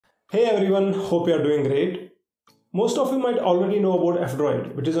Hey everyone, hope you are doing great. Most of you might already know about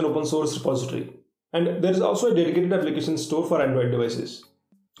F-Droid, which is an open source repository. And there is also a dedicated application store for Android devices.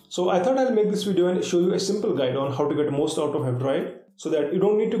 So I thought I'll make this video and show you a simple guide on how to get most out of F-Droid so that you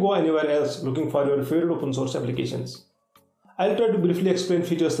don't need to go anywhere else looking for your favorite open source applications. I'll try to briefly explain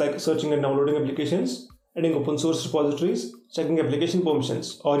features like searching and downloading applications, adding open source repositories, checking application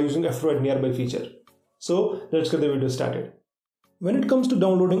permissions, or using F-Droid nearby feature. So let's get the video started. When it comes to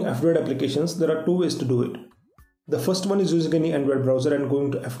downloading F-Droid applications, there are two ways to do it. The first one is using any Android browser and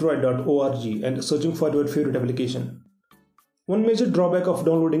going to fdroid.org and searching for your favorite application. One major drawback of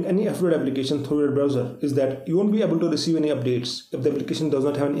downloading any F-Droid application through your browser is that you won't be able to receive any updates if the application does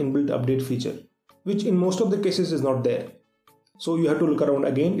not have an inbuilt update feature, which in most of the cases is not there. So you have to look around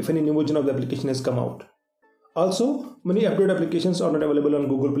again if any new version of the application has come out. Also, many F-Droid applications are not available on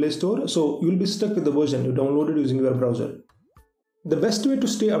Google Play Store, so you'll be stuck with the version you downloaded using your browser. The best way to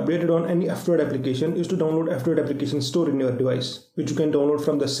stay updated on any F-Droid application is to download F-Droid application store in your device, which you can download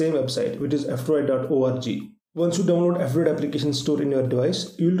from the same website, which is fdroid.org. Once you download F-Droid application store in your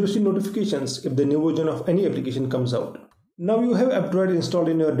device, you will receive notifications if the new version of any application comes out. Now you have F-Droid installed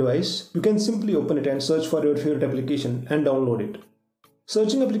in your device, you can simply open it and search for your favorite application and download it.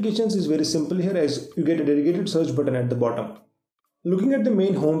 Searching applications is very simple here as you get a dedicated search button at the bottom. Looking at the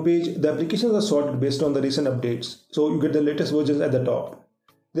main home page, the applications are sorted based on the recent updates, so you get the latest versions at the top.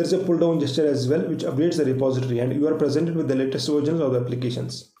 There is a pull down gesture as well which updates the repository and you are presented with the latest versions of the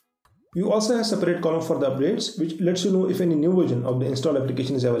applications. You also have a separate column for the updates which lets you know if any new version of the installed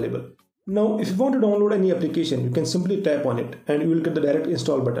application is available. Now if you want to download any application, you can simply tap on it and you will get the direct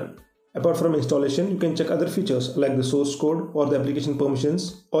install button. Apart from installation, you can check other features like the source code or the application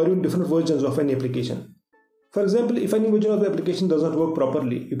permissions or even different versions of any application. For example, if any version of the application does not work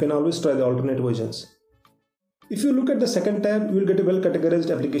properly, you can always try the alternate versions. If you look at the second tab, you will get a well-categorized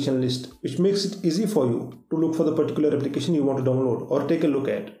application list, which makes it easy for you to look for the particular application you want to download or take a look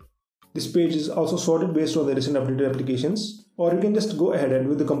at. This page is also sorted based on the recent updated applications, or you can just go ahead and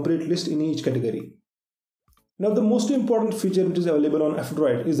view the complete list in each category. Now the most important feature which is available on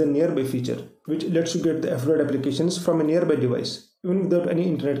F-Droid is the nearby feature, which lets you get the F-Droid applications from a nearby device, even without any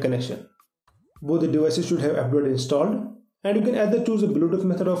internet connection. Both the devices should have F-Droid installed, and you can either choose a Bluetooth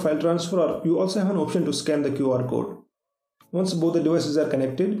method of file transfer or you also have an option to scan the QR code. Once both the devices are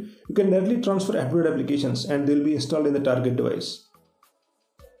connected, you can directly transfer F-Droid applications and they will be installed in the target device.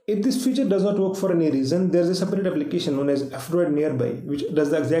 If this feature does not work for any reason, there is a separate application known as F-Droid Nearby which does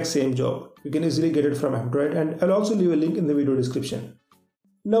the exact same job. You can easily get it from F-Droid and I'll also leave a link in the video description.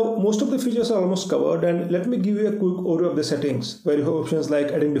 Now most of the features are almost covered and let me give you a quick overview of the settings where you have options like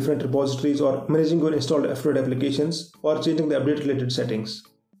adding different repositories or managing your installed F-Droid applications or changing the update related settings.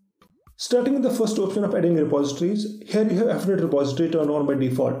 Starting with the first option of adding repositories, here you have F-Droid repository turned on by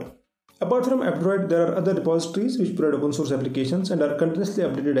default. Apart from F-Droid, there are other repositories which provide open source applications and are continuously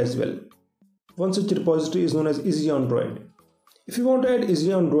updated as well. One such repository is known as Easy on Droid. If you want to add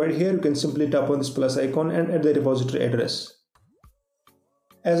Easy on Droid here, you can simply tap on this plus icon and add the repository address.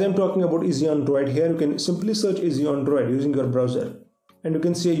 As I am talking about Easy on Droid here, you can simply search Easy on Droid using your browser. And you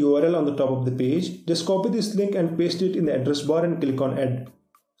can see a URL on the top of the page. Just copy this link and paste it in the address bar and click on add.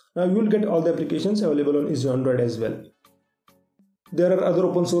 Now you will get all the applications available on Easy on Droid as well. There are other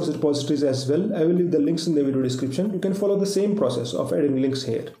open source repositories as well. I will leave the links in the video description. You can follow the same process of adding links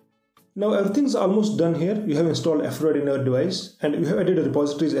here. Now everything is almost done here. You have installed F-Droid in your device and you have added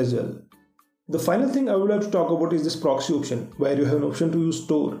repositories as well. The final thing I would like to talk about is this proxy option where you have an option to use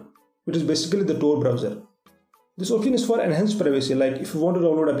Tor, which is basically the Tor browser. This option is for enhanced privacy, like if you want to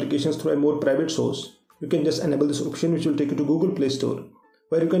download applications through a more private source, you can just enable this option which will take you to Google Play Store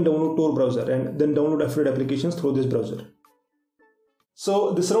where you can download Tor browser and then download F-Droid applications through this browser.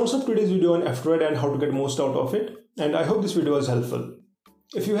 So this rounds up today's video on F-Droid and how to get most out of it, and I hope this video was helpful.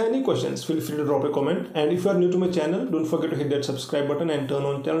 If you have any questions, feel free to drop a comment, and if you are new to my channel, don't forget to hit that subscribe button and turn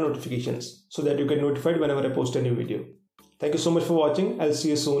on channel notifications so that you get notified whenever I post a new video. Thank you so much for watching. I'll see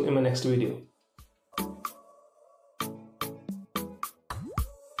you soon in my next video.